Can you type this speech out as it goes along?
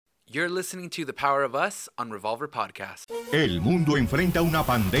You're listening to The Power of Us on Revolver Podcast. El mundo enfrenta una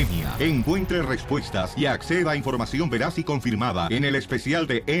pandemia. Encuentre respuestas y acceda a información veraz y confirmada en el especial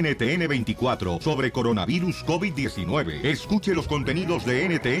de NTN24 sobre coronavirus COVID-19. Escuche los contenidos de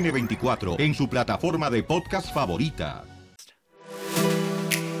NTN24 en su plataforma de podcast favorita.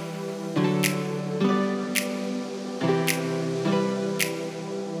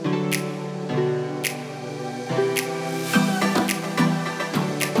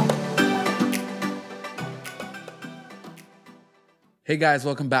 Hey guys,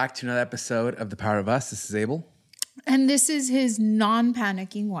 welcome back to another episode of The Power of Us. This is Abel. And this is his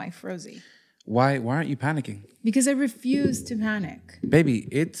non-panicking wife, Rosie. Why aren't you panicking? Because I refuse to panic. Baby,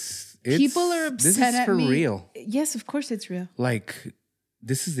 it's people are upset this is at for me. real. Yes, of course it's real. Like,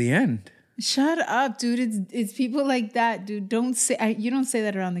 this is the end. Shut up, dude. It's people like that, dude. Don't say you don't say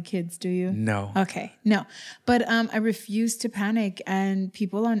that around the kids, do you? No. Okay, no. But I refuse to panic, and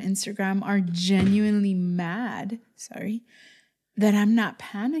people on Instagram are genuinely mad. Sorry. That I'm not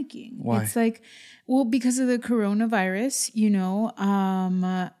panicking. Why? It's like, well, because of the coronavirus, you know,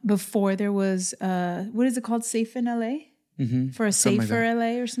 before there was, what is it called? Safe in LA? Mm-hmm. For a Something safer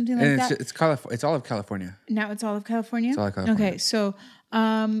like LA or something like that? It's all of California. Now it's all of California? It's all of California. Okay, so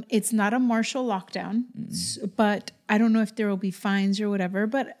it's not a martial lockdown, but I don't know if there will be fines or whatever,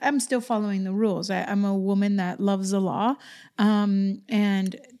 but I'm still following the rules. I'm a woman that loves the law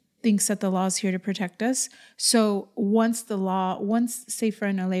and thinks that the law is here to protect us. So once Safer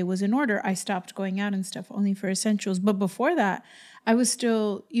in LA was in order, I stopped going out and stuff only for essentials. But before that, I was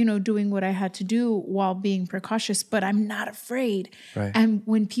still, doing what I had to do while being precautious, but I'm not afraid. Right. And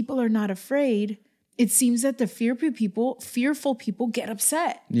when people are not afraid, it seems that the fearful people get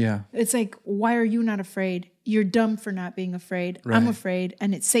upset. Yeah. It's like, why are you not afraid? You're dumb for not being afraid. Right. I'm afraid,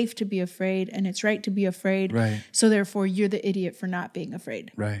 and it's safe to be afraid, and it's right to be afraid. Right. So therefore, you're the idiot for not being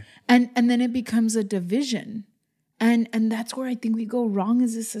afraid. Right. And then it becomes a division. And that's where I think we go wrong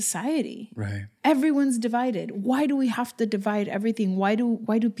as a society. Right. Everyone's divided. Why do we have to divide everything? Why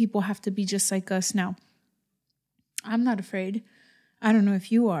do people have to be just like us now? I'm not afraid. I don't know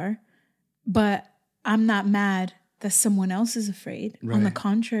if you are, but I'm not mad that someone else is afraid. Right. On the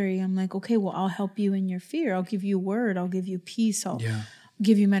contrary, I'm like, okay, well, I'll help you in your fear. I'll give you a word. I'll give you peace. I'll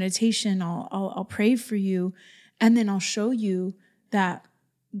give you meditation. I'll pray for you. And then I'll show you that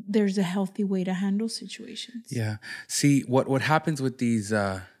there's a healthy way to handle situations. Yeah. See, what happens with these,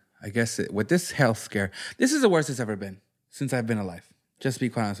 with this health scare, this is the worst it's ever been since I've been alive. Just to be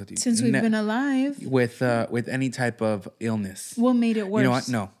quite honest with you. Since we've been alive. With any type of illness. What made it worse? You know what?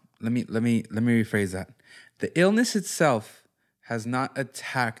 No. Let me rephrase that. The illness itself has not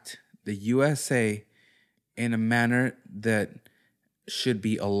attacked the USA in a manner that should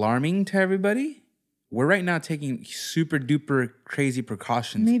be alarming to everybody. We're right now taking super duper crazy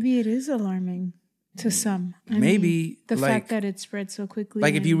precautions. Maybe it is alarming to some. I Maybe mean, the fact that it spread so quickly.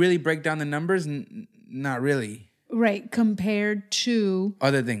 Like if you really break down the numbers, not really. Right, compared to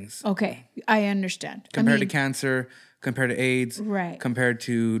other things. Okay, I understand. Compared to cancer, compared to AIDS, right? Compared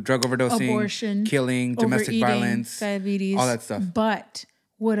to drug overdosing, abortion, killing, domestic violence, diabetes, all that stuff. But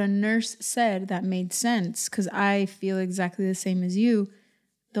what a nurse said that made sense, because I feel exactly the same as you.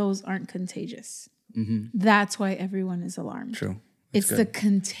 Those aren't contagious. Mm-hmm. That's why everyone is alarmed. True. It's the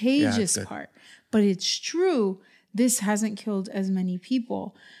contagious part. But it's true. This hasn't killed as many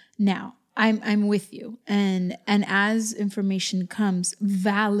people. Now, I'm with you. And as information comes,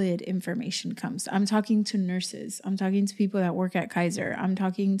 valid information comes. I'm talking to nurses. I'm talking to people that work at Kaiser. I'm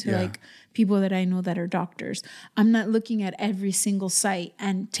talking to people that I know that are doctors. I'm not looking at every single site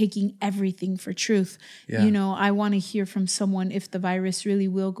and taking everything for truth. Yeah. I want to hear from someone if the virus really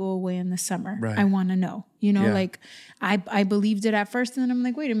will go away in the summer. Right. I want to know. Like I believed it at first, and then I'm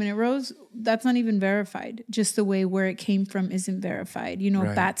like, wait a minute, Rose, that's not even verified. Just the way where it came from isn't verified.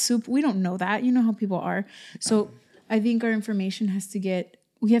 Right. Bat soup, we don't know that. You know how people are. So I think our information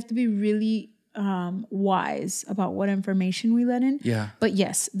we have to be really wise about what information we let in. Yeah. But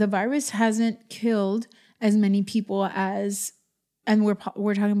yes, the virus hasn't killed as many people as, and we're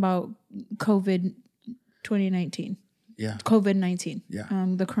talking about COVID 2019. Yeah. COVID-19. Yeah.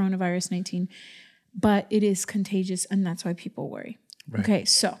 The coronavirus 19. But it is contagious, and that's why people worry. Right. Okay,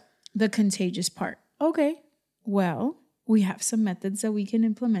 so the contagious part. Okay, well, we have some methods that we can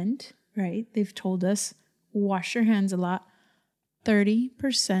implement, right? They've told us, wash your hands a lot.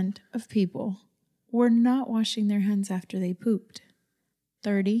 30% of people were not washing their hands after they pooped.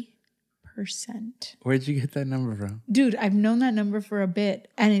 30%. Where'd you get that number from? Dude, I've known that number for a bit.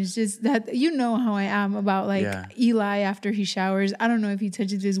 And it's just that, you know how I am about like Eli after he showers. I don't know if he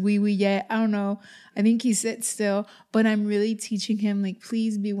touches his wee-wee yet. I don't know. I think he sits still. But I'm really teaching him, like,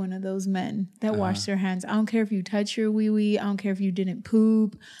 please be one of those men that wash their hands. I don't care if you touch your wee-wee. I don't care if you didn't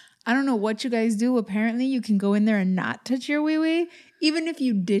poop. I don't know what you guys do. Apparently, you can go in there and not touch your wee-wee. Even if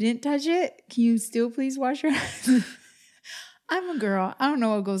you didn't touch it, can you still please wash your hands? I'm a girl. I don't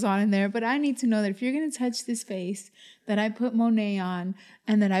know what goes on in there, but I need to know that if you're going to touch this face, that I put Monet on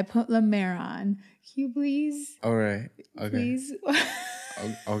and that I put La Mer on. Can you please? All right. Okay. Please.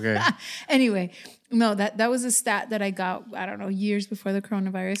 Okay. Anyway, no, that was a stat that I got, I don't know, years before the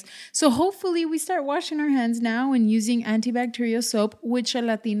coronavirus. So hopefully we start washing our hands now and using antibacterial soap, which a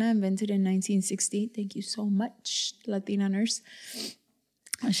Latina invented in 1960. Thank you so much, Latina nurse.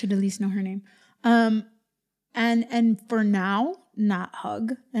 I should at least know her name. And for now, not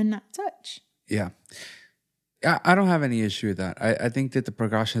hug and not touch. Yeah. I don't have any issue with that. I think that the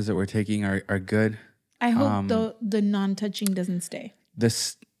precautions that we're taking are good. I hope the non-touching doesn't stay.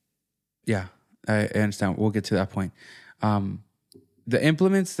 I understand. We'll get to that point. The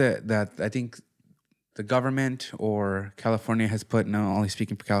implements that I think the government or California has put, no, only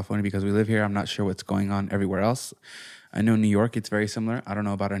speaking for California because we live here, I'm not sure what's going on everywhere else. I know New York, it's very similar. I don't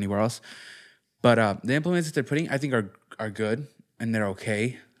know about anywhere else. But the implements that they're putting, I think, are good and they're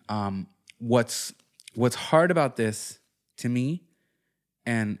okay. What's hard about this to me,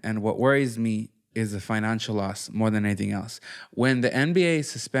 and what worries me, is the financial loss more than anything else. When the NBA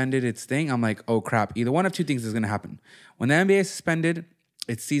suspended its thing, I'm like, oh crap! Either one of two things is going to happen. When the NBA suspended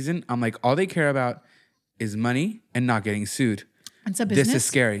its season, I'm like, all they care about is money and not getting sued. It's a business. This is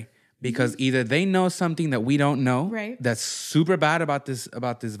scary because either they know something that we don't know, right, that's super bad about this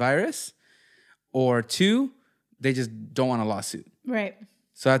virus. Or two, they just don't want a lawsuit. Right.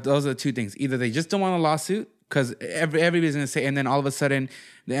 So those are the two things. Either they just don't want a lawsuit because everybody's going to say, and then all of a sudden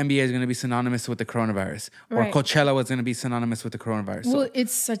the NBA is going to be synonymous with the coronavirus. Or Coachella was going to be synonymous with the coronavirus. Well,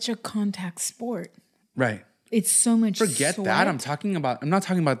 it's such a contact sport. Right. It's so much Forget sweat. that. I'm not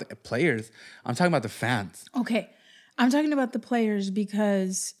talking about the players. I'm talking about the fans. Okay. I'm talking about the players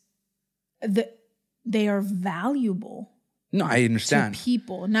because they are valuable. No, I understand. To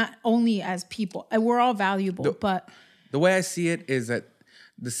people, not only as people. We're all valuable, but... The way I see it is that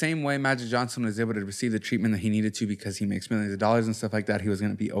the same way Magic Johnson was able to receive the treatment that he needed to because he makes millions of dollars and stuff like that, he was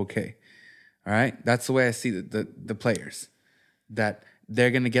going to be okay. All right? That's the way I see the players. That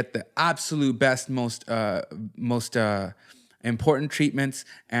they're going to get the absolute best, most important treatments,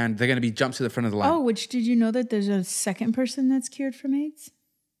 and they're going to be jumped to the front of the line. Oh, which did you know that there's a second person that's cured from AIDS?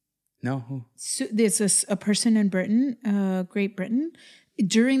 No, who? So there's a person in Britain, Great Britain.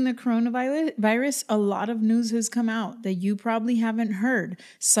 During the coronavirus, a lot of news has come out that you probably haven't heard,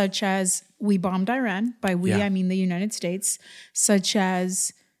 such as we bombed Iran. By we, I mean the United States. Such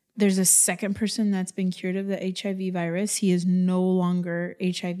as there's a second person that's been cured of the HIV virus. He is no longer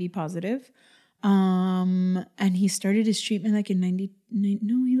HIV positive. And he started his treatment like in 90.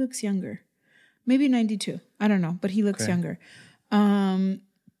 No, he looks younger. Maybe 92. I don't know, but he looks younger.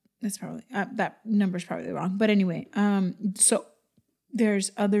 That's probably, that number's probably wrong. But anyway, so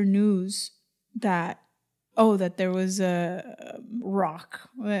there's other news that there was a rock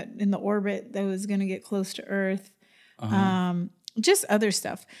in the orbit that was going to get close to Earth. Just other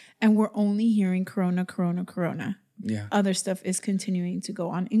stuff. And we're only hearing corona. Yeah. Other stuff is continuing to go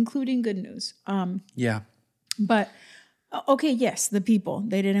on, including good news. But, okay, yes, the people.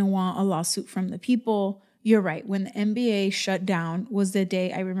 They didn't want a lawsuit from the people. You're right. When the NBA shut down was the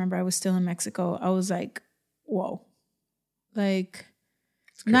day I remember I was still in Mexico. I was like, whoa. Like,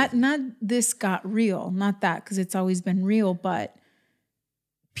 not this got real. Not that, because it's always been real, but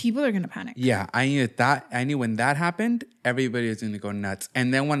people are going to panic. Yeah, I knew that. I knew when that happened, everybody was going to go nuts.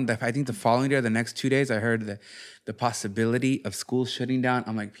 And then I think the following day, the next 2 days, I heard the possibility of schools shutting down.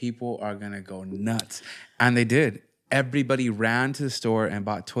 I'm like, people are going to go nuts. And they did. Everybody ran to the store and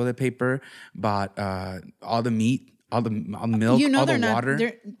bought toilet paper, bought all the meat, all the milk, all the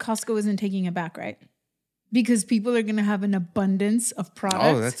water. Costco isn't taking it back, right? Because people are going to have an abundance of products.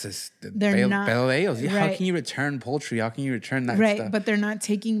 Oh, that's just baleos. Yeah, right. How can you return poultry? How can you return that stuff? Right, but they're not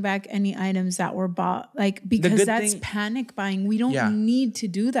taking back any items that were bought. Like, because that's panic buying. We don't need to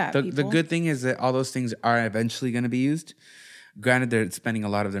do that, people. The good thing is that all those things are eventually going to be used. Granted, they're spending a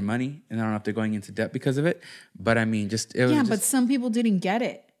lot of their money, and I don't know if they're going into debt because of it. But I mean, but some people didn't get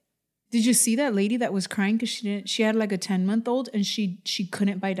it. Did you see that lady that was crying because she had like a 10-month-old and she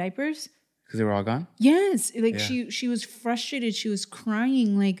couldn't buy diapers? Because they were all gone? Yes. Like she was frustrated. She was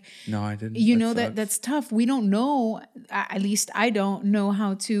crying. Like, no, I didn't. You know, that's tough. We don't know, at least I don't know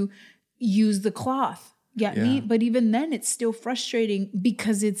how to, use the cloth. Get me? But even then, it's still frustrating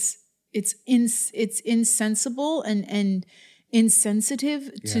because it's insensible and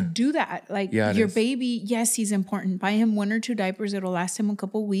insensitive to do that. Like your baby, yes, he's important. Buy him 1 or 2 diapers. It'll last him a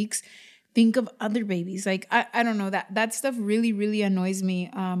couple weeks. Think of other babies. Like, I don't know, that stuff really, really annoys me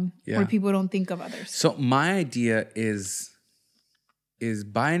where people don't think of others. So my idea is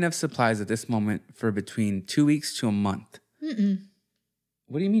buy enough supplies at this moment for between 2 weeks to a month.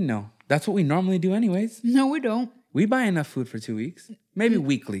 What do you mean no? That's what we normally do anyways. No, we don't. We buy enough food for 2 weeks. Maybe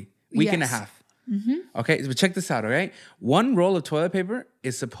weekly. Week and a half. Okay, so check this out, all right? 1 roll of toilet paper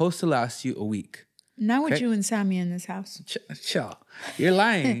is supposed to last you a week. Not with you and Sammy in this house. Chill. You're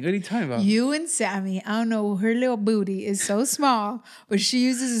lying. What are you talking about? You and Sammy, I don't know, her little booty is so small, but she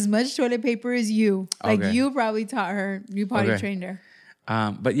uses as much toilet paper as you. Like you probably taught her, you probably trained her.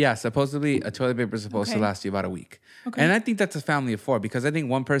 But yeah, supposedly a toilet paper is supposed to last you about a week. Okay. And I think that's a family of 4 because I think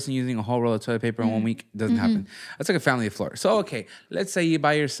one person using a whole roll of toilet paper in 1 week doesn't happen. That's like a family of 4. So, okay, let's say you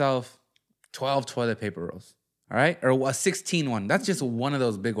buy yourself 12 toilet paper rolls, all right? Or a 16 one. That's just one of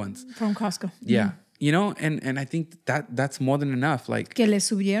those big ones. From Costco. Yeah. You know, and I think that's more than enough. Like que le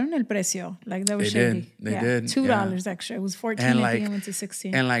subieron el precio. Like that was shady. They did. $2 extra. It was 14 and I think it went to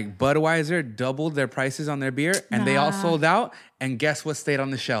 16. And like Budweiser doubled their prices on their beer and they all sold out. And guess what stayed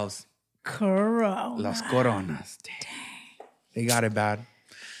on the shelves? Corona. Los Coronas. Dang. They got it bad.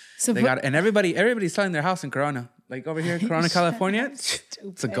 So they got it. And everybody's selling their house in Corona. Like over here, Corona, California,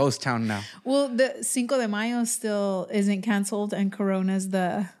 it's a ghost town now. Well, the Cinco de Mayo still isn't canceled and Corona's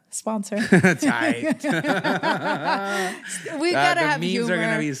the sponsor. Tight. We gotta have the memes humor. are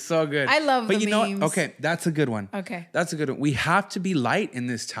gonna be so good. I love but the you know memes. what? Okay, that's a good one. Okay. That's a good one. We have to be light in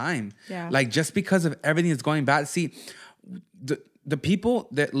this time. Yeah. Like just because of everything that's going bad. See, the people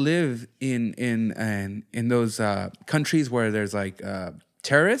that live in those countries where there's like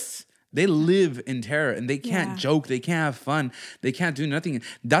terrorists, they live in terror and they can't joke. They can't have fun. They can't do nothing.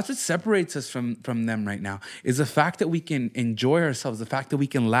 That's what separates us from them right now is the fact that we can enjoy ourselves, the fact that we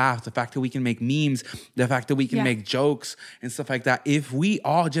can laugh, the fact that we can make memes, the fact that we can make jokes and stuff like that. If we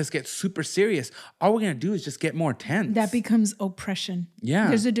all just get super serious, all we're going to do is just get more tense. That becomes oppression. Yeah.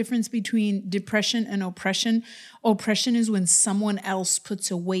 There's a difference between depression and oppression. Oppression is when someone else puts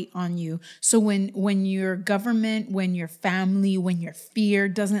a weight on you. So when your government, when your family, when your fear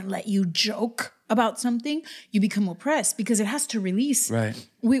doesn't let you joke about something, you become oppressed because it has to release. Right.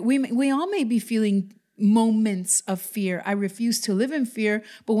 We all may be feeling moments of fear. I refuse to live in fear,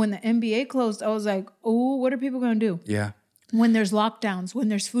 but when the NBA closed, I was like, oh, what are people going to do? Yeah. When there's lockdowns, when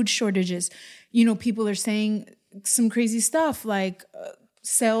there's food shortages, people are saying some crazy stuff like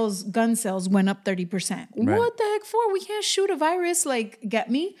gun sales went up 30%. Right. What the heck for? We can't shoot a virus. Like,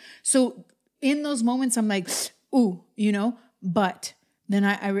 get me? So in those moments, I'm like, ooh, but then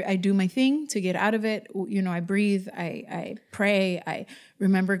I do my thing to get out of it. I breathe, I pray, I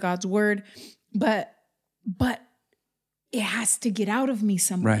remember God's word, but it has to get out of me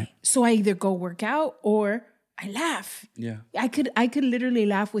some way. Right. So I either go work out or I laugh. Yeah. I could literally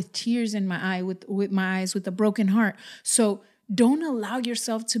laugh with tears in my eye, with my eyes, with a broken heart. So don't allow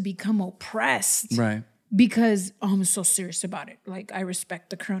yourself to become oppressed. Right. Because I'm so serious about it. Like, I respect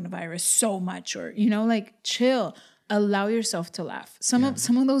the coronavirus so much, or, like, chill. Allow yourself to laugh. Some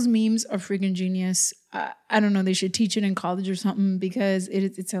of those memes are freaking genius. I don't know. They should teach it in college or something because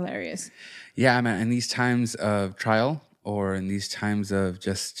it's hilarious. Yeah, man. In these times of trial or in these times of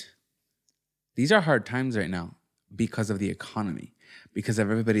these are hard times right now because of the economy, because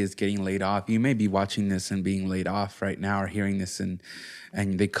everybody is getting laid off. You may be watching this and being laid off right now or hearing this and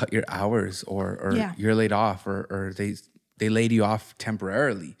they cut your hours or you're laid off or they laid you off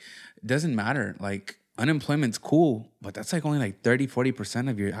temporarily. It doesn't matter. Like, unemployment's cool, but that's like only like 30-40%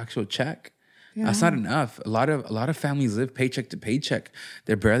 of your actual check. Yeah. That's not enough. A lot of families live paycheck to paycheck.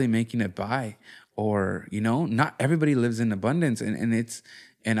 They're barely making it by, or not everybody lives in abundance,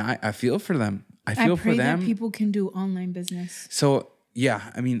 and I feel for them. I feel for them. I pray that people can do online business. So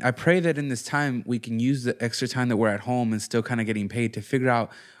yeah, I mean, I pray that in this time we can use the extra time that we're at home and still kind of getting paid to figure out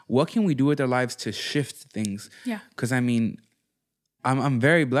what can we do with our lives to shift things. Yeah, because I mean, I'm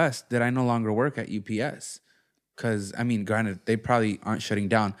very blessed that I no longer work at UPS because, I mean, granted, they probably aren't shutting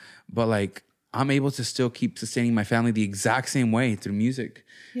down, but like I'm able to still keep sustaining my family the exact same way through music.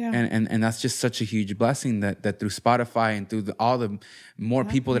 Yeah. And that's just such a huge blessing that through Spotify and through all the more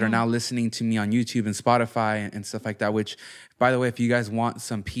people that are now listening to me on YouTube and Spotify and stuff like that, which, by the way, if you guys want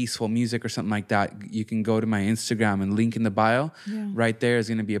some peaceful music or something like that, you can go to my Instagram and link in the bio. Yeah. Right there is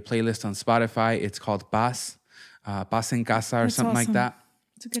going to be a playlist on Spotify. It's called Paz en Casa or something like that.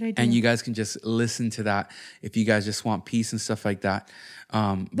 It's a good idea. And you guys can just listen to that if you guys just want peace and stuff like that.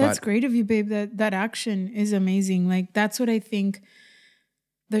 That's great of you, babe. That action is amazing. Like, that's what I think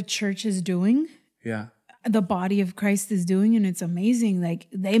the church is doing. Yeah. The body of Christ is doing, and it's amazing. Like,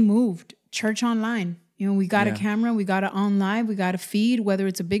 they moved church online. You know, we got a camera, we got it on live, we got a feed, whether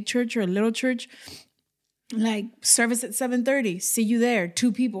it's a big church or a little church. Like, service at 7:30. See you there.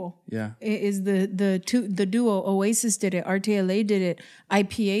 2 people. Yeah. It is the duo. Oasis did it. RTLA did it.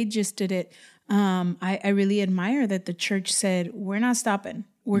 IPA just did it. I really admire that the church said, we're not stopping.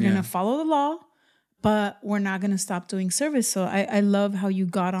 We're going to follow the law, but we're not going to stop doing service. So I love how you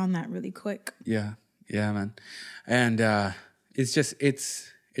got on that really quick. Yeah. Yeah, man. And it's just, it's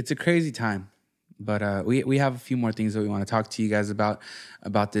a crazy time. But we have a few more things that we want to talk to you guys about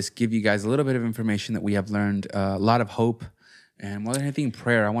this, give you guys a little bit of information that we have learned, a lot of hope, and more than anything,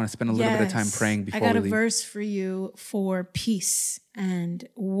 prayer. I want to spend a little bit of time praying before we leave. I got a verse for you for peace, and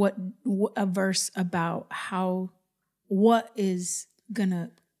what a verse about what is going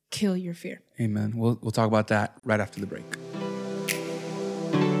to kill your fear. Amen. We'll talk about that right after the break.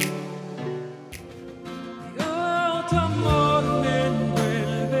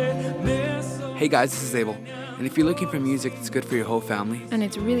 Hey guys, this is Abel, and if you're looking for music that's good for your whole family, and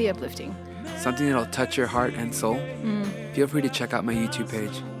it's really uplifting, something that'll touch your heart and soul, feel free to check out my YouTube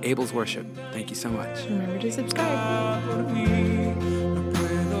page, Abel's Worship. Thank you so much. Remember to subscribe.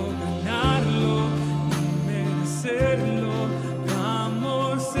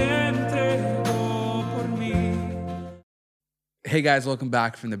 Hey guys, welcome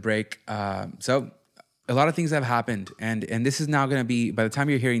back from the break. So a lot of things have happened, and this is now going to be, by the time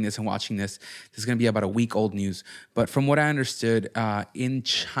you're hearing this and watching this is going to be about a week old news. But from what I understood, in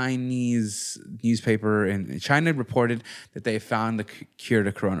Chinese newspaper, in China reported that they found the cure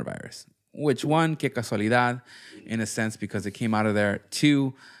to coronavirus. Which, one, que casualidad, in a sense, because it came out of there.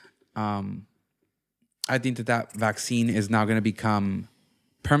 2, I think that vaccine is now going to become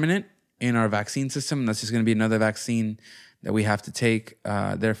permanent in our vaccine system, and that's just going to be another vaccine that we have to take.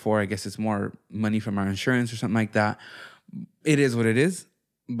 Therefore, I guess it's more money from our insurance or something like that. It is what it is.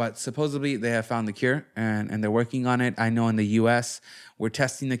 But supposedly they have found the cure and they're working on it. I know in the US, we're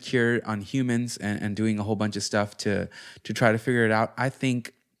testing the cure on humans and doing a whole bunch of stuff to try to figure it out. I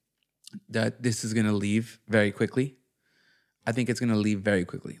think that this is going to leave very quickly. I think it's going to leave very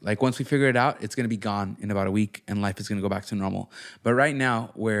quickly. Like, once we figure it out, it's going to be gone in about a week and life is going to go back to normal. But right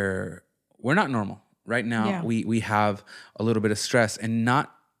now, we're not normal. Right now, we have a little bit of stress, and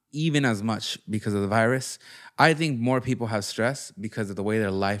not even as much because of the virus. I think more people have stress because of the way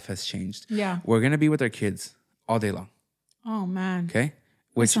their life has changed. Yeah. We're going to be with our kids all day long. Oh, man. Okay?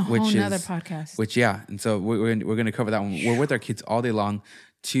 Which is a whole nother podcast. And so we're going to cover that one. We're with our kids all day long.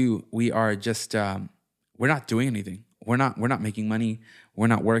 2, we are just, we're not doing anything. We're not making money. We're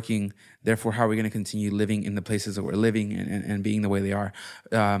not working. Therefore, how are we going to continue living in the places that we're living and being the way they are?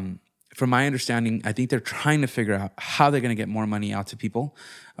 From my understanding, I think they're trying to figure out how they're going to get more money out to people.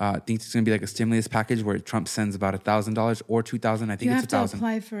 I think it's going to be like a stimulus package where Trump sends about $1,000 or $2,000. I think it's $1,000. You have to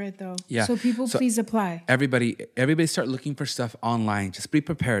apply for it, though. Yeah. So please apply. Everybody start looking for stuff online. Just be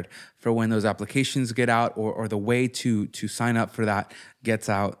prepared for when those applications get out or the way to sign up for that gets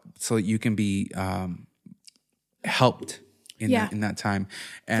out, so that you can be helped in that time.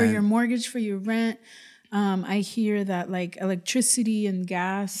 And for your mortgage, for your rent. I hear that like electricity and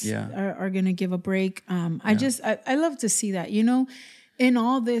gas are going to give a break. I love to see that, you know, in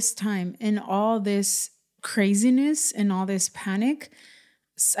all this time, in all this craziness, and all this panic.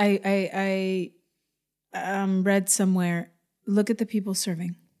 I read somewhere, look at the people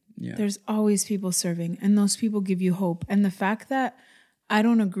serving. Yeah. There's always people serving, and those people give you hope. And the fact that I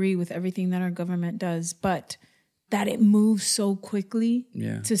don't agree with everything that our government does, but that it moves so quickly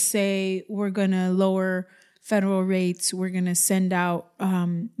to say we're going to lower federal rates, we're going to send out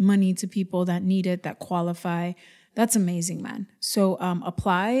money to people that need it, that qualify. That's amazing, man. So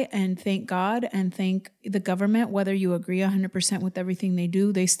apply and thank God and thank the government. Whether you agree 100% with everything they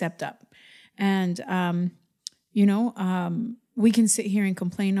do, they stepped up. And, we can sit here and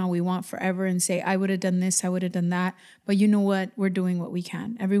complain all we want forever and say, I would have done this, I would have done that. But you know what? We're doing what we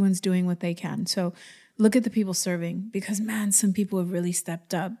can. Everyone's doing what they can. So look at the people serving, because, man, some people have really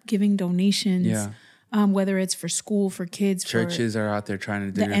stepped up, giving donations. Yeah. Whether it's for school, for kids, churches are out there trying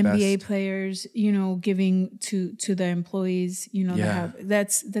to do the NBA players, giving to the employees,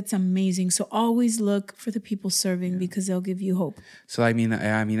 that's amazing. So always look for the people serving, because they'll give you hope. So I know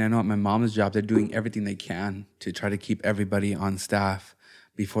at my mom's job, they're doing everything they can to try to keep everybody on staff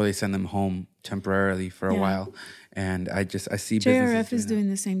before they send them home temporarily for a while. And I see JRF is doing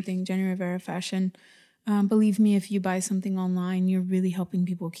the same thing. January Rivera Fashion. Believe me, if you buy something online, you're really helping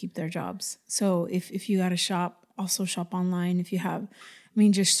people keep their jobs. So if you got to shop, also shop online. If you have,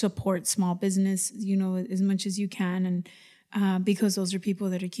 just support small business, as much as you can. And because those are people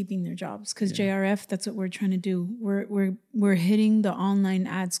that are keeping their jobs. Because JRF, that's what we're trying to do. We're hitting the online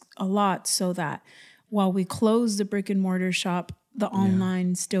ads a lot so that while we close the brick and mortar shop, the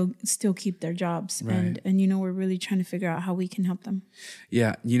online still keep their jobs. Right. And we're really trying to figure out how we can help them.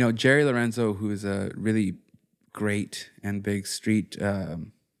 Yeah. Jerry Lorenzo, who is a really great and big street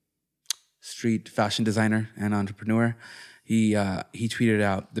fashion designer and entrepreneur, he tweeted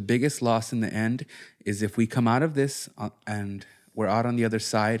out, the biggest loss in the end is if we come out of this and we're out on the other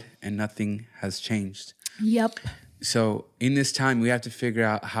side and nothing has changed. Yep. So in this time, we have to figure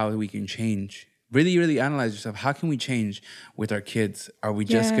out how we can change. Really, really analyze yourself. How can we change with our kids? Are we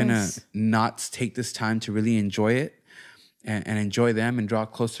just going to not take this time to really enjoy it and enjoy them and draw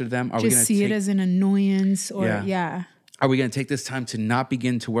closer to them? Are we just see it as an annoyance or Are we going to take this time to not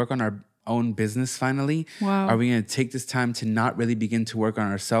begin to work on our own business finally? Wow. Are we going to take this time to not really begin to work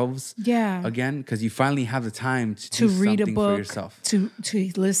on ourselves again? Because you finally have the time to do read a something book, for yourself. to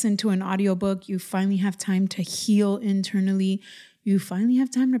listen to an audiobook. You finally have time to heal internally. You finally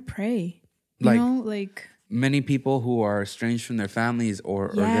have time to pray. Many people who are estranged from their families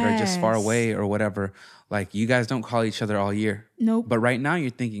or that are just far away or whatever, you guys don't call each other all year. Nope. But right now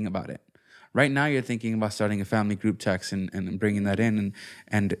you're thinking about it. Right now you're thinking about starting a family group text and bringing that in.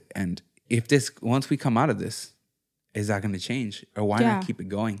 And if once we come out of this, is that going to change? Or why not keep it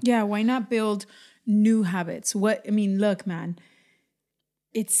going? Yeah, why not build new habits? Look, man.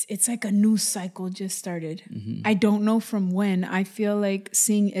 It's like a new cycle just started. Mm-hmm. I don't know from when. I feel like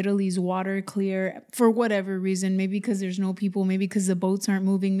seeing Italy's water clear for whatever reason, maybe because there's no people, maybe because the boats aren't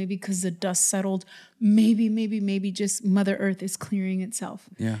moving, maybe because the dust settled, maybe just Mother Earth is clearing itself.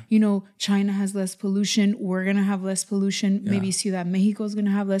 Yeah. China has less pollution. We're going to have less pollution. Yeah. Maybe Ciudad Mexico is going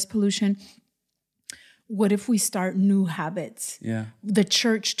to have less pollution. What if we start new habits? Yeah. The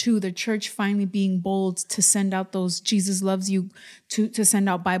church too, the church finally being bold to send out those Jesus loves you, to send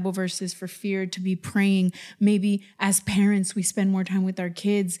out Bible verses for fear, to be praying. Maybe as parents, we spend more time with our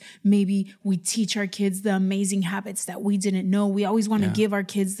kids. Maybe we teach our kids the amazing habits that we didn't know. We always want to give our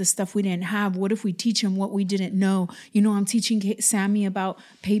kids the stuff we didn't have. What if we teach them what we didn't know? I'm teaching Sammy about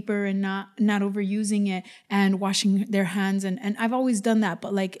paper and not overusing it and washing their hands. And I've always done that.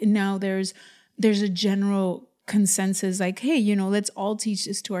 But now there's a general consensus hey, let's all teach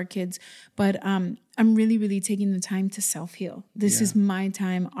this to our kids. But I'm really, really taking the time to self-heal. This is my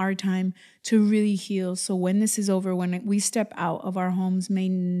time, our time to really heal. So when this is over, when we step out of our homes, May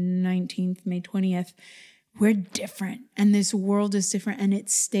 19th, May 20th, we're different. And this world is different and it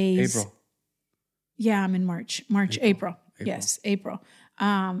stays. April. Yeah, I'm in March. April. Yes, April.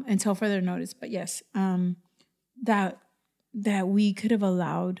 Until further notice. But yes, that we could have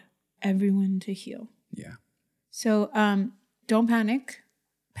allowed everyone to heal. Yeah. So don't panic.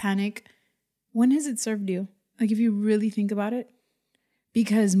 When has it served you? If you really think about it,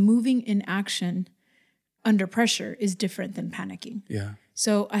 because moving in action under pressure is different than panicking. Yeah.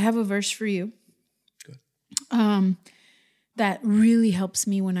 So I have a verse for you. Good. That really helps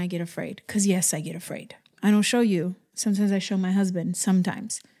me when I get afraid. Because yes, I get afraid. I don't show you. Sometimes I show my husband.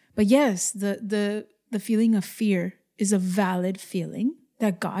 Sometimes. But yes, the feeling of fear is a valid feeling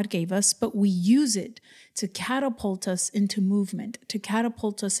that God gave us, but we use it to catapult us into movement, to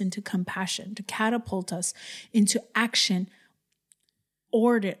catapult us into compassion, to catapult us into action,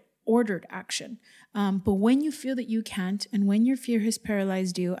 ordered action. But when you feel that you can't, and when your fear has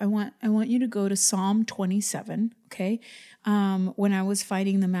paralyzed you, I want you to go to Psalm 27, okay? When I was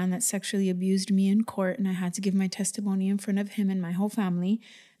fighting the man that sexually abused me in court and I had to give my testimony in front of him and my whole family,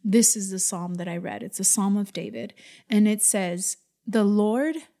 this is the psalm that I read. It's a Psalm of David, and it says, "The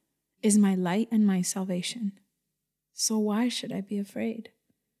Lord is my light and my salvation. So why should I be afraid?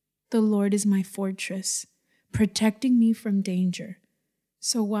 The Lord is my fortress, protecting me from danger.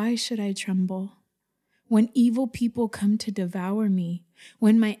 So why should I tremble? When evil people come to devour me,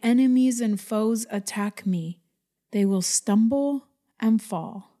 when my enemies and foes attack me, they will stumble and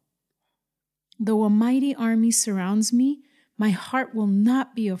fall. Though a mighty army surrounds me, my heart will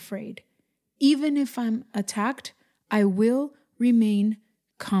not be afraid. Even if I'm attacked, I will remain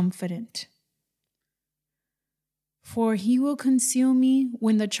confident. For he will conceal me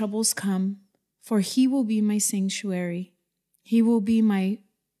when the troubles come, for he will be my sanctuary. He will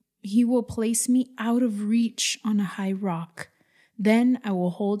place me out of reach on a high rock. Then I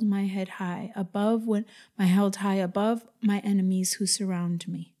will hold my head high above my enemies who surround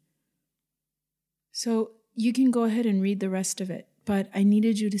me." So you can go ahead and read the rest of it. but I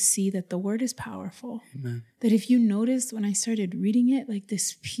needed you to see that the word is powerful. Amen. That if you noticed when I started reading it, like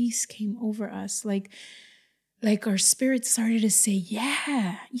this peace came over us. Like our spirit started to say,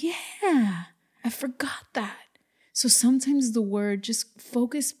 yeah, I forgot that. So sometimes the word, just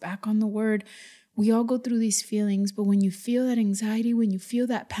focus back on the word. We all go through these feelings, but when you feel that anxiety, when you feel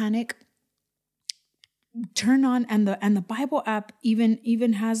that panic, turn on, and the Bible app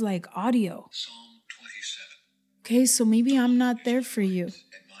even has like audio. Psalm 27. Okay, so maybe I'm not there for you. And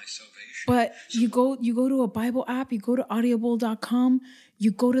my salvation. But you go to a Bible app, you go to audible.com,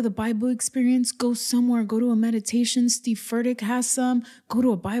 you go to the Bible Experience, go somewhere, go to a meditation. Steve Furtick has some. Go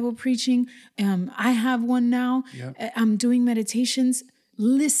to a Bible preaching. I have one now. Yep. I'm doing meditations.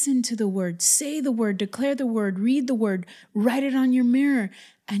 Listen to the word, say the word, declare the word, read the word, write it on your mirror,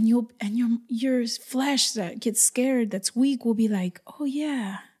 and your flesh that gets scared, that's weak, will be like, oh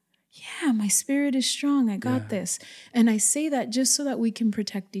yeah, my spirit is strong. I got this. And I say that just so that we can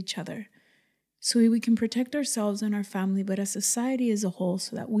protect each other. So we can protect ourselves and our family, but as society as a whole,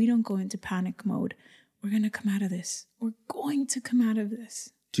 so that we don't go into panic mode. We're going to come out of this. We're going to come out of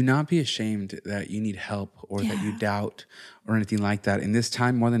this. Do not be ashamed that you need help or that you doubt or anything like that. In this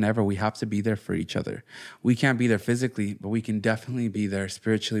time, more than ever, we have to be there for each other. We can't be there physically, but we can definitely be there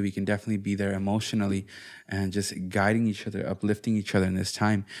spiritually. We can definitely be there emotionally, and just guiding each other, uplifting each other in this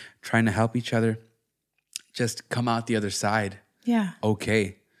time, trying to help each other just come out the other side. Yeah.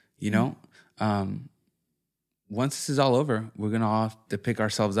 Okay. You know, once this is all over, we're going to all have to pick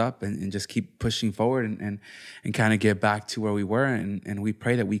ourselves up and just keep pushing forward and kind of get back to where we were. And we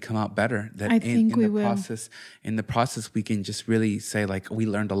pray that we come out better. That I think we will. In the process, we can just really say, like, we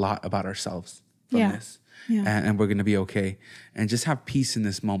learned a lot about ourselves from this. Yeah. And we're going to be okay. And just have peace in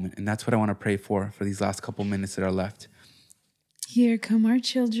this moment. And that's what I want to pray for these last couple minutes that are left. Here come our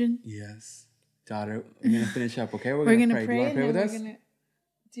children. Yes. Daughter, we're going to finish up, okay? We're going to pray. Do you want to pray with us?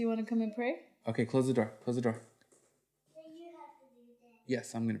 Do you want to come and pray? Okay, close the door. Close the door.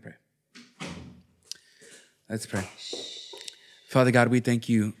 Yes, I'm going to pray. Let's pray. Father God, we thank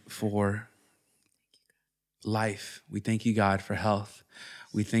you for life. We thank you, God, for health.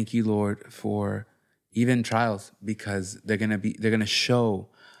 We thank you, Lord, for even trials, because they're going to show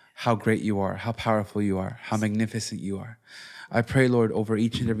how great you are, how powerful you are, how magnificent you are. I pray, Lord, over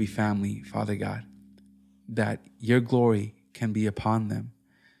each and every family, Father God, that your glory can be upon them,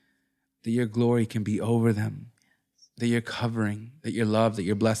 that your glory can be over them, that you're covering, that your love, that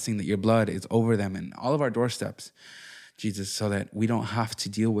your blessing, that your blood is over them and all of our doorsteps, Jesus, so that we don't have to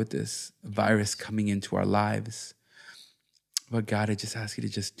deal with this virus coming into our lives. But God, I just ask you to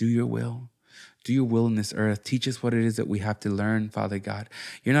just do your will. Do your will in this earth. Teach us what it is that we have to learn, Father God.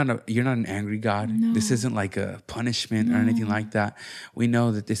 You're not an angry God. No. This isn't like a punishment or anything like that. We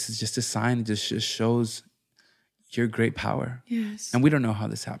know that this is just a sign. It just shows your great power. Yes. And we don't know how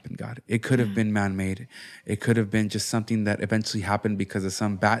this happened, God. It could have been man-made. It could have been just something that eventually happened because of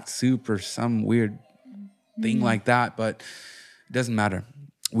some bat soup or some weird thing like that. But it doesn't matter.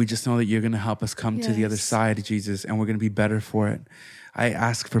 We just know that you're going to help us come to the other side, Jesus, and we're going to be better for it. I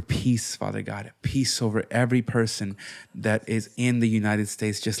ask for peace, Father God, peace over every person that is in the United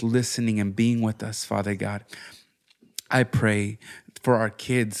States, just listening and being with us, Father God. I pray for our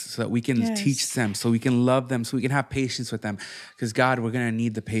kids so that we can teach them, so we can love them, so we can have patience with them. Because God, we're going to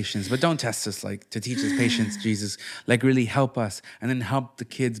need the patience. But don't test us like to teach us patience, Jesus. Like really help us, and then help the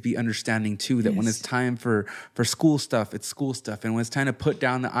kids be understanding too, that when it's time for school stuff, it's school stuff. And when it's time to put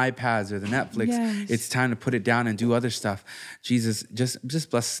down the iPads or the Netflix, it's time to put it down and do other stuff. Jesus, just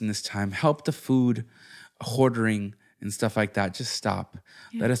bless us in this time. Help the food hoarding and stuff like that. Just stop.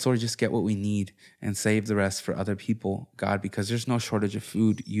 Let us, Lord, just get what we need and save the rest for other people, God, because there's no shortage of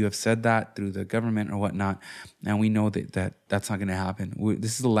food. You have said that through the government or whatnot, and we know that's not going to happen.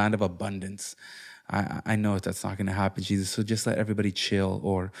 This is the land of abundance. I know that's not going to happen, Jesus. So just let everybody chill,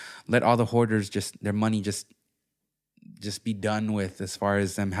 or let all the hoarders their money just be done with, as far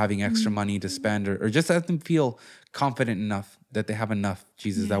as them having extra money to spend, or just let them feel confident enough that they have enough,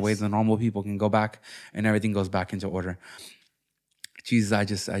 Jesus. That way the normal people can go back and everything goes back into order. Jesus,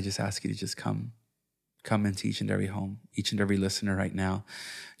 I just ask you to just come into each and every home, each and every listener right now.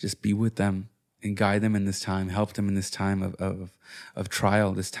 Just be with them and guide them in this time. Help them in this time of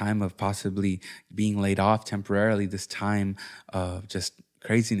trial, this time of possibly being laid off temporarily, this time of just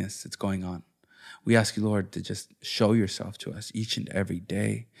craziness that's going on. We ask you, Lord, to just show yourself to us each and every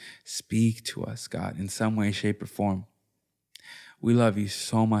day. Speak to us, God, in some way, shape, or form. We love you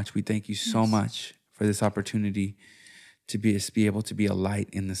so much. We thank you so much for this opportunity to be able to be a light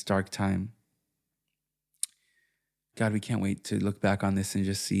in this dark time. God, we can't wait to look back on this and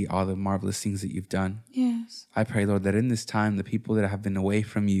just see all the marvelous things that you've done. Yes. I pray, Lord, that in this time, the people that have been away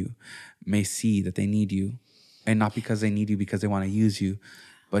from you may see that they need you. And not because they need you because they want to use you,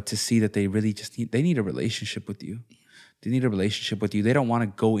 but to see that they really just need a relationship with you. They need a relationship with you. They don't want to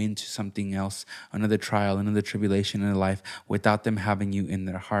go into something else, another trial, another tribulation in their life without them having you in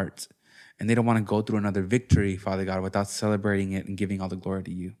their hearts. And they don't want to go through another victory, Father God, without celebrating it and giving all the glory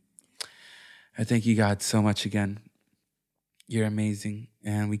to you. I thank you, God, so much again. You're amazing.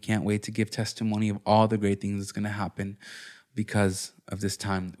 And we can't wait to give testimony of all the great things that's going to happen because of this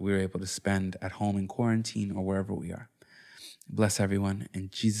time we were able to spend at home in quarantine or wherever we are. Bless everyone. In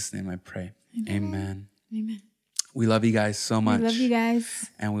Jesus' name I pray. Amen. Amen. We love you guys so much. We love you guys.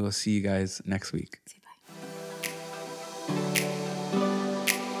 And we will see you guys next week. Say bye.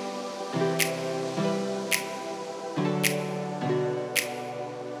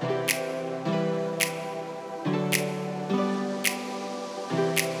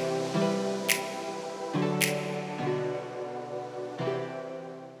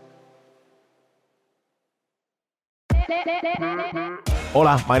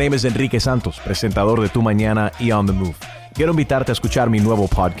 Hola, my name is Enrique Santos, presentador de Tu Mañana y On The Move. Quiero invitarte a escuchar mi nuevo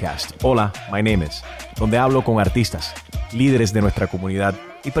podcast, Hola, my name is, donde hablo con artistas, líderes de nuestra comunidad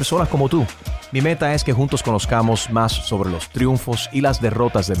y personas como tú. Mi meta es que juntos conozcamos más sobre los triunfos y las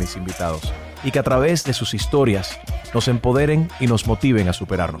derrotas de mis invitados y que a través de sus historias nos empoderen y nos motiven a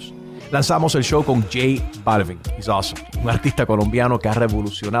superarnos. Lanzamos el show con J Balvin, he's awesome, un artista colombiano que ha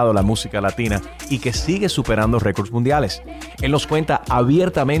revolucionado la música latina y que sigue superando récords mundiales. Él nos cuenta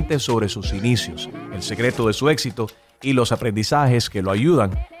abiertamente sobre sus inicios, el secreto de su éxito y los aprendizajes que lo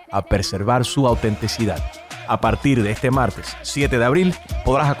ayudan a preservar su autenticidad. A partir de este martes, 7 de abril,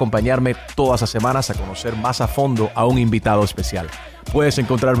 podrás acompañarme todas las semanas a conocer más a fondo a un invitado especial. Puedes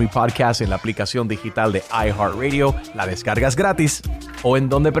encontrar mi podcast en la aplicación digital de iHeartRadio, la descargas gratis, o en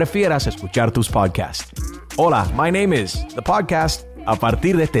donde prefieras escuchar tus podcasts. Hola, my name is The Podcast, a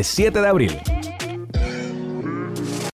partir de este 7 de abril.